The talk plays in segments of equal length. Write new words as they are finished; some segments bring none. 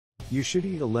You should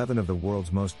eat 11 of the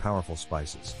world's most powerful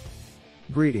spices.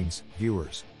 Greetings,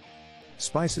 viewers.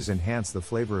 Spices enhance the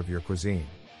flavor of your cuisine.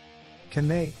 Can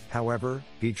they, however,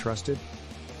 be trusted?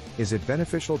 Is it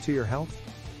beneficial to your health?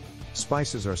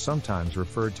 Spices are sometimes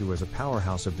referred to as a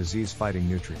powerhouse of disease-fighting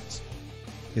nutrients.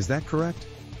 Is that correct?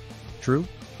 True?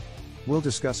 We'll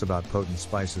discuss about potent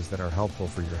spices that are helpful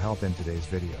for your health in today's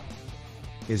video.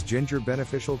 Is ginger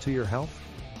beneficial to your health?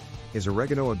 Is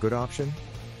oregano a good option?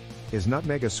 Is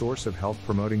nutmeg a source of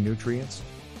health-promoting nutrients?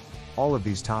 All of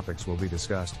these topics will be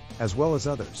discussed, as well as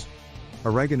others.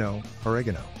 Oregano.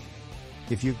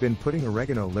 If you've been putting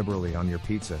oregano liberally on your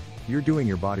pizza, you're doing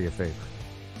your body a favor.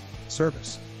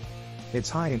 Service. It's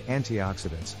high in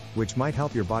antioxidants, which might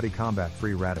help your body combat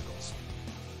free radicals,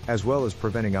 as well as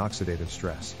preventing oxidative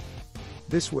stress.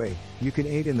 This way, you can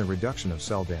aid in the reduction of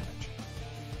cell damage.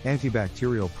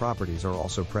 Antibacterial properties are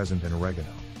also present in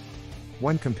oregano,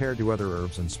 when compared to other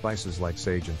herbs and spices like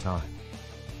sage and thyme.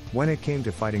 When it came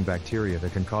to fighting bacteria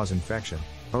that can cause infection,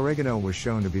 oregano was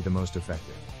shown to be the most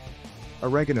effective.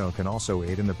 Oregano can also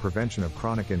aid in the prevention of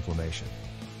chronic inflammation,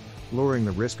 lowering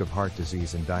the risk of heart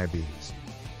disease and diabetes.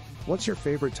 What's your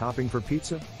favorite topping for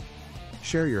pizza?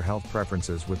 Share your health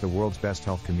preferences with the world's best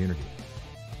health community.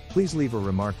 Please leave a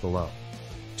remark below.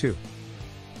 2.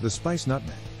 The spice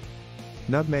nutmeg.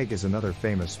 Nutmeg is another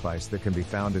famous spice that can be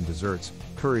found in desserts,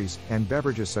 curries, and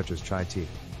beverages such as chai tea.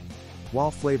 While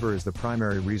flavor is the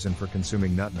primary reason for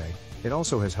consuming nutmeg, it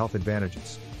also has health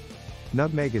advantages.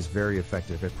 Nutmeg is very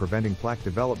effective at preventing plaque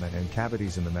development and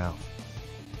cavities in the mouth.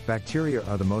 Bacteria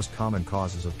are the most common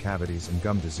causes of cavities and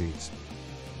gum disease.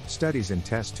 Studies in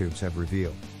test tubes have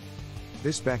revealed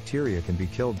this bacteria can be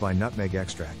killed by nutmeg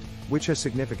extract, which has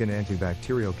significant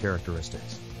antibacterial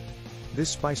characteristics. This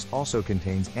spice also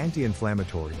contains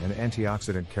anti-inflammatory and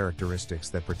antioxidant characteristics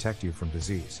that protect you from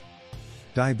disease.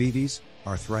 Diabetes,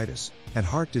 arthritis, and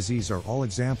heart disease are all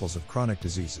examples of chronic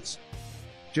diseases.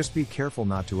 Just be careful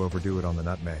not to overdo it on the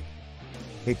nutmeg.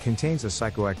 It contains a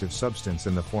psychoactive substance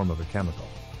in the form of a chemical.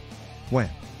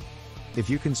 If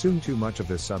you consume too much of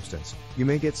this substance, you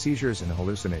may get seizures and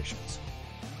hallucinations.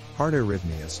 Heart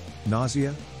arrhythmias,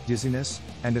 nausea, dizziness,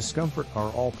 and discomfort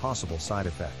are all possible side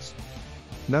effects.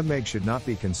 Nutmeg should not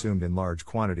be consumed in large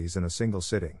quantities in a single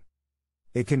sitting.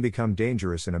 It can become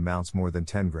dangerous in amounts more than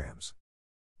 10 grams.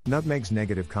 Nutmeg's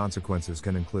negative consequences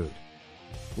can include: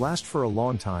 last for a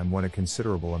long time. When a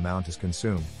considerable amount is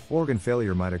consumed, organ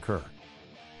failure might occur.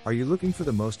 Are you looking for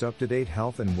the most up-to-date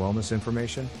health and wellness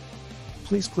information?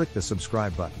 Please click the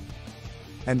subscribe button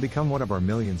and become one of our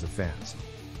millions of fans.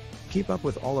 Keep up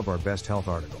with all of our best health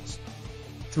articles.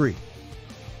 3.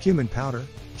 Cumin powder.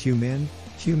 Cumin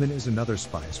is another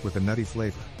spice with a nutty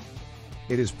flavor.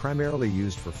 It is primarily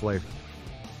used for flavor.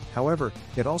 However,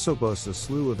 it also boasts a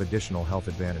slew of additional health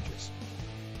advantages.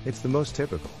 It's the most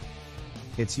typical.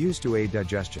 It's used to aid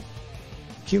digestion.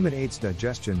 Cumin aids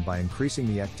digestion by increasing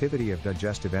the activity of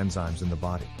digestive enzymes in the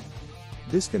body.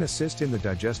 This can assist in the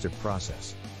digestive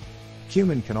process.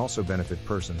 Cumin can also benefit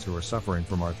persons who are suffering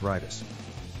from arthritis.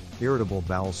 Irritable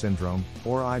bowel syndrome,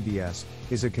 or IBS,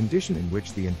 is a condition in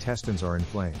which the intestines are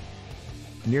inflamed.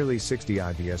 Nearly 60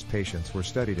 IBS patients were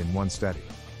studied in one study.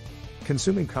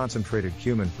 Consuming concentrated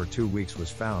cumin for 2 weeks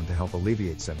was found to help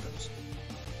alleviate symptoms.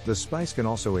 The spice can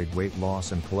also aid weight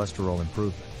loss and cholesterol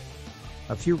improvement.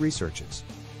 A few researches.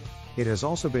 It has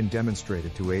also been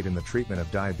demonstrated to aid in the treatment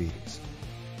of diabetes.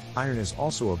 Iron is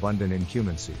also abundant in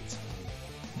cumin seeds.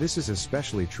 This is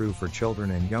especially true for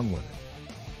children and young women.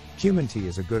 Cumin tea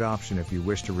is a good option if you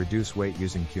wish to reduce weight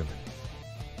using cumin.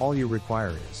 All you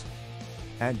require is: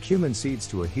 add cumin seeds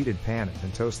to a heated pan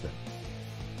and toast them.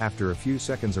 After a few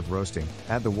seconds of roasting,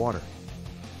 add the water.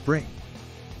 Bring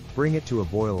it to a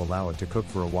boil. Allow it to cook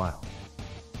for a while.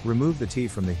 Remove the tea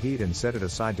from the heat and set it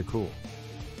aside to cool.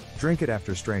 Drink it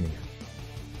after straining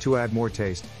it. To add more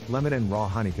taste, lemon and raw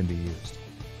honey can be used.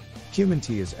 Cumin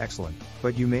tea is excellent,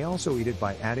 but you may also eat it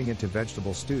by adding it to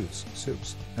vegetable stews,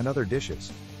 soups, and other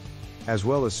dishes, as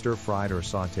well as stir-fried or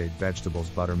sautéed vegetables.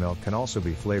 Buttermilk can also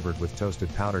be flavored with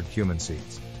toasted powdered cumin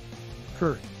seeds.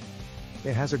 Curry.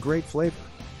 It has a great flavor.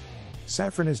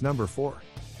 Saffron is number 4.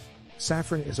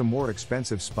 Saffron is a more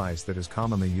expensive spice that is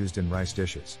commonly used in rice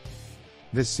dishes.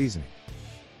 This seasoning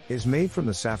is made from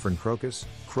the saffron crocus,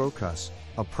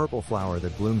 a purple flower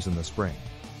that blooms in the spring.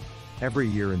 Every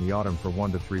year in the autumn for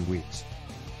 1 to 3 weeks.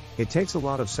 It takes a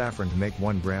lot of saffron to make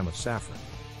 1 gram of saffron.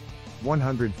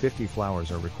 150 flowers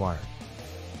are required.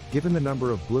 Given the number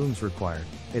of blooms required,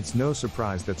 it's no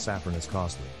surprise that saffron is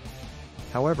costly.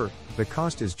 However, the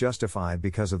cost is justified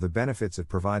because of the benefits it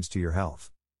provides to your health.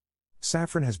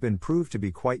 Saffron has been proved to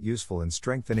be quite useful in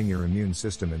strengthening your immune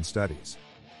system in studies.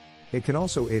 It can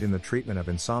also aid in the treatment of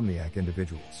insomniac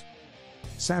individuals.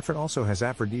 Saffron also has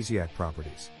aphrodisiac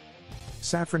properties.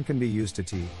 Saffron can be used to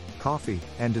tea, coffee,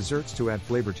 and desserts to add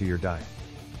flavor to your diet.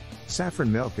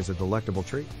 Saffron milk is a delectable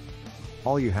treat.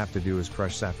 All you have to do is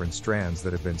crush saffron strands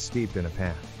that have been steeped in a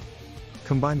pan.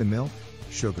 Combine the milk,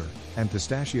 sugar, and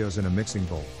pistachios in a mixing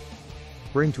bowl.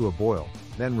 Bring to a boil,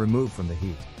 then remove from the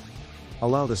heat.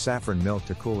 Allow the saffron milk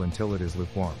to cool until it is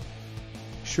lukewarm.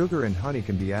 Sugar and honey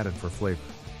can be added for flavor.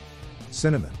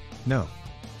 Cinnamon. No.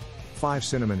 5.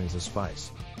 Cinnamon is a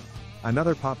spice.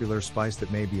 Another popular spice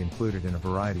that may be included in a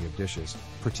variety of dishes,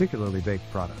 particularly baked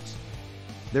products.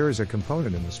 There is a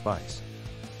component in the spice.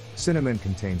 Cinnamon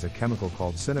contains a chemical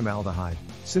called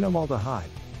cinnamaldehyde,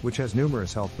 which has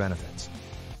numerous health benefits.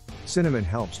 Cinnamon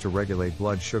helps to regulate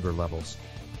blood sugar levels.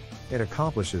 It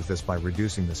accomplishes this by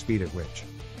reducing the speed at which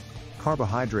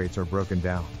carbohydrates are broken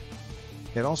down.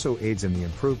 It also aids in the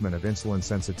improvement of insulin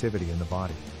sensitivity in the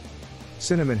body.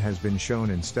 Cinnamon has been shown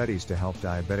in studies to help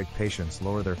diabetic patients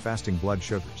lower their fasting blood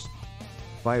sugars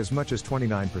by as much as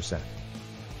 29%.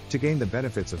 To gain the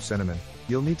benefits of cinnamon,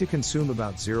 you'll need to consume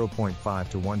about 0.5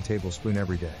 to 1 tablespoon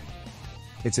every day.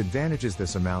 Its advantages: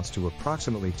 this amounts to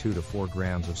approximately 2 to 4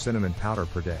 grams of cinnamon powder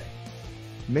per day.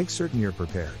 Make certain you're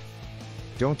prepared.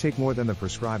 Don't take more than the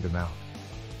prescribed amount.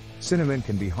 Cinnamon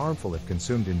can be harmful if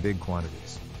consumed in big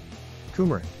quantities.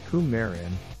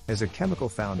 Coumarin, is a chemical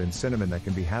found in cinnamon that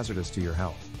can be hazardous to your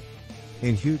health.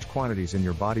 In huge quantities in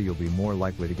your body, you'll be more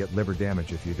likely to get liver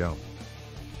damage if you don't.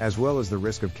 As well as the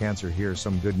risk of cancer. Here's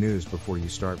some good news before you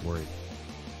start worrying.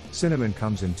 Cinnamon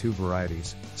comes in 2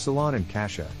 varieties, Ceylon and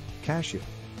Cassia. Cassia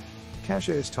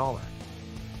is taller.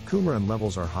 Coumarin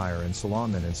levels are higher in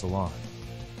Ceylon than in Ceylon.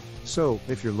 So,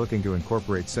 if you're looking to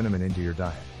incorporate cinnamon into your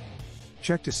diet,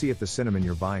 check to see if the cinnamon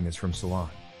you're buying is from Ceylon.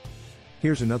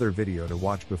 Here's another video to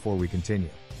watch before we continue.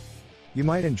 You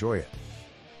might enjoy it.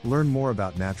 Learn more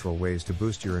about natural ways to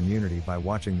boost your immunity by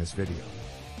watching this video.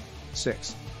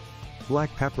 6.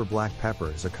 Black pepper. Black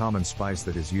pepper is a common spice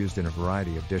that is used in a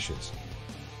variety of dishes.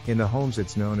 In the homes,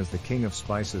 it's known as the king of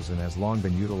spices and has long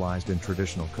been utilized in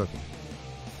traditional cooking.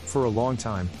 For a long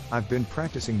time, I've been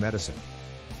practicing medicine.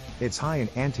 It's high in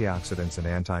antioxidants and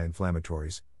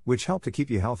anti-inflammatories, which help to keep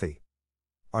you healthy.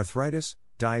 Arthritis,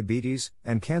 diabetes,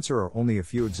 and cancer are only a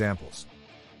few examples.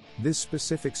 This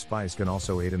specific spice can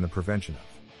also aid in the prevention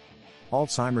of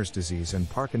Alzheimer's disease and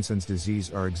Parkinson's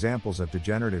disease are examples of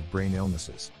degenerative brain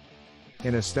illnesses.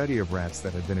 In a study of rats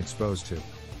that had been exposed to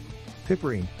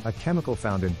piperine, a chemical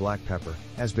found in black pepper,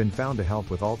 has been found to help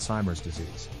with Alzheimer's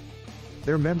disease.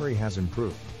 Their memory has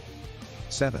improved.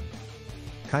 7.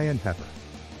 Cayenne pepper.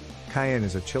 Cayenne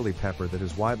is a chili pepper that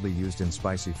is widely used in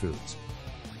spicy foods.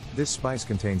 This spice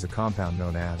contains a compound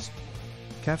known as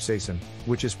capsaicin,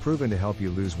 which is proven to help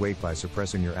you lose weight by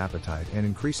suppressing your appetite and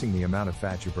increasing the amount of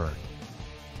fat you burn.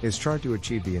 Is tried to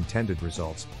achieve the intended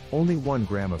results. Only 1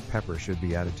 gram of pepper should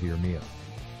be added to your meal.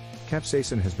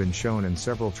 Capsaicin has been shown in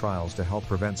several trials to help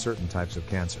prevent certain types of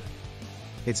cancer.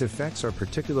 Its effects are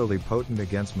particularly potent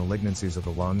against malignancies of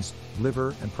the lungs,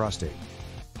 liver, and prostate.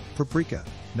 Paprika.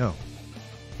 No.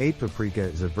 8. Paprika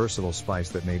is a versatile spice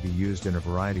that may be used in a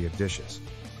variety of dishes.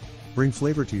 Bring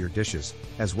flavor to your dishes,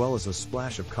 as well as a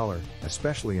splash of color,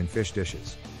 especially in fish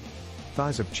dishes.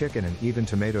 Thighs of chicken and even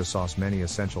tomato sauce. Many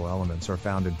essential elements are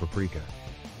found in paprika.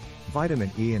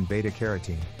 Vitamin E and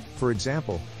beta-carotene, for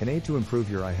example, can aid to improve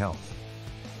your eye health.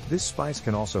 This spice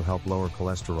can also help lower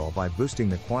cholesterol by boosting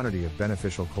the quantity of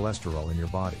beneficial cholesterol in your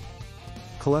body.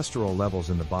 Cholesterol levels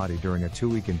in the body. During a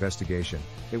 2-week investigation,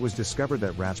 it was discovered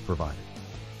that rats provided.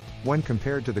 When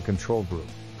compared to the control group,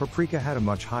 paprika had a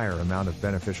much higher amount of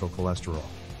beneficial cholesterol.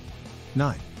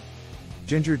 9.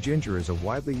 Ginger. Ginger is a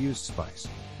widely used spice.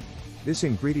 This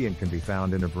ingredient can be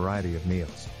found in a variety of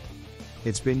meals.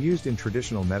 It's been used in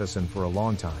traditional medicine for a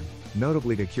long time,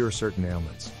 notably to cure certain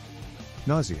ailments.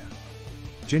 Nausea.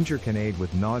 Ginger can aid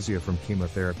with nausea from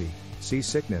chemotherapy,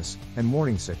 seasickness, and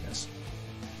morning sickness.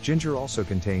 Ginger also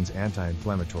contains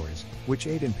anti-inflammatories, which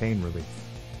aid in pain relief.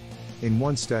 In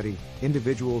one study,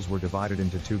 individuals were divided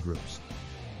into 2 groups.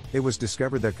 It was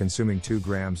discovered that consuming 2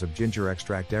 grams of ginger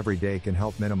extract every day can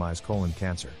help minimize colon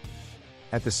cancer.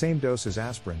 At the same dose as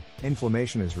aspirin,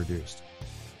 inflammation is reduced.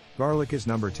 Garlic is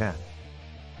number 10.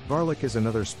 Garlic is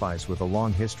another spice with a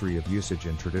long history of usage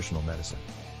in traditional medicine.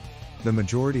 The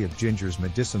majority of ginger's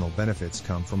medicinal benefits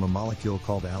come from a molecule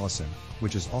called allicin,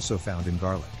 which is also found in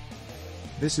garlic.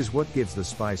 This is what gives the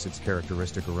spice its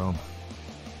characteristic aroma.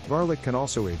 Garlic can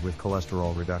also aid with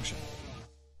cholesterol reduction.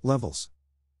 Levels.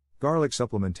 Garlic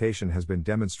supplementation has been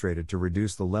demonstrated to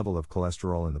reduce the level of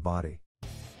cholesterol in the body.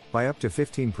 By up to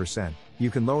 15%,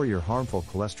 you can lower your harmful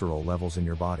cholesterol levels in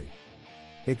your body.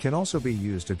 It can also be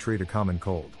used to treat a common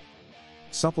cold.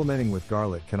 Supplementing with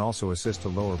garlic can also assist to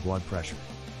lower blood pressure.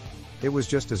 It was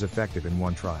just as effective in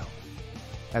one trial.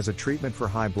 As a treatment for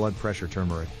high blood pressure,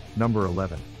 turmeric, number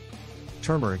 11.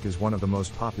 Turmeric is one of the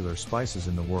most popular spices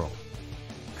in the world.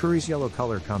 Curry's yellow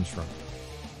color comes from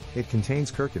it. It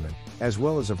contains curcumin, as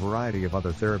well as a variety of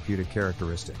other therapeutic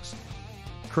characteristics.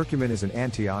 Curcumin is an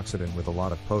antioxidant with a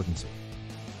lot of potency.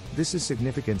 This is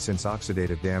significant since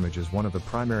oxidative damage is one of the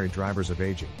primary drivers of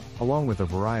aging, along with a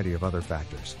variety of other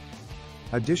factors.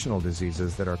 Additional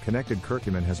diseases that are connected.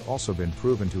 Curcumin has also been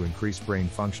proven to increase brain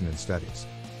function in studies.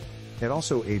 It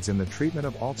also aids in the treatment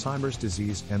of Alzheimer's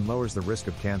disease and lowers the risk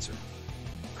of cancer.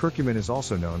 Curcumin is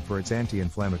also known for its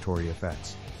anti-inflammatory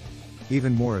effects.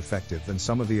 Even more effective than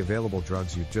some of the available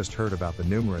drugs you've just heard about. The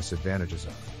numerous advantages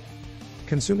of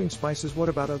consuming spices. What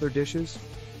about other dishes?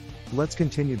 Let's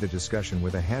continue the discussion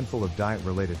with a handful of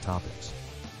diet-related topics.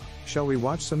 Shall we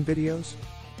watch some videos?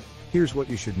 Here's what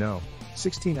you should know: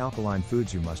 16 alkaline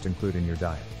foods you must include in your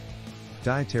diet.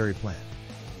 Dietary plan.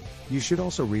 You should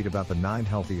also read about the 9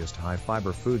 healthiest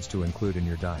high-fiber foods to include in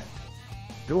your diet.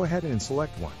 Go ahead and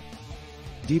select one.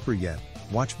 Deeper yet,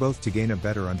 watch both to gain a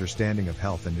better understanding of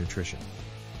health and nutrition.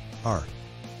 R.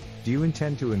 Do you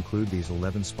intend to include these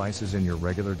 11 spices in your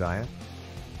regular diet?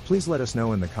 Please let us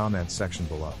know in the comments section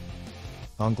below.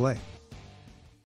 Anglais.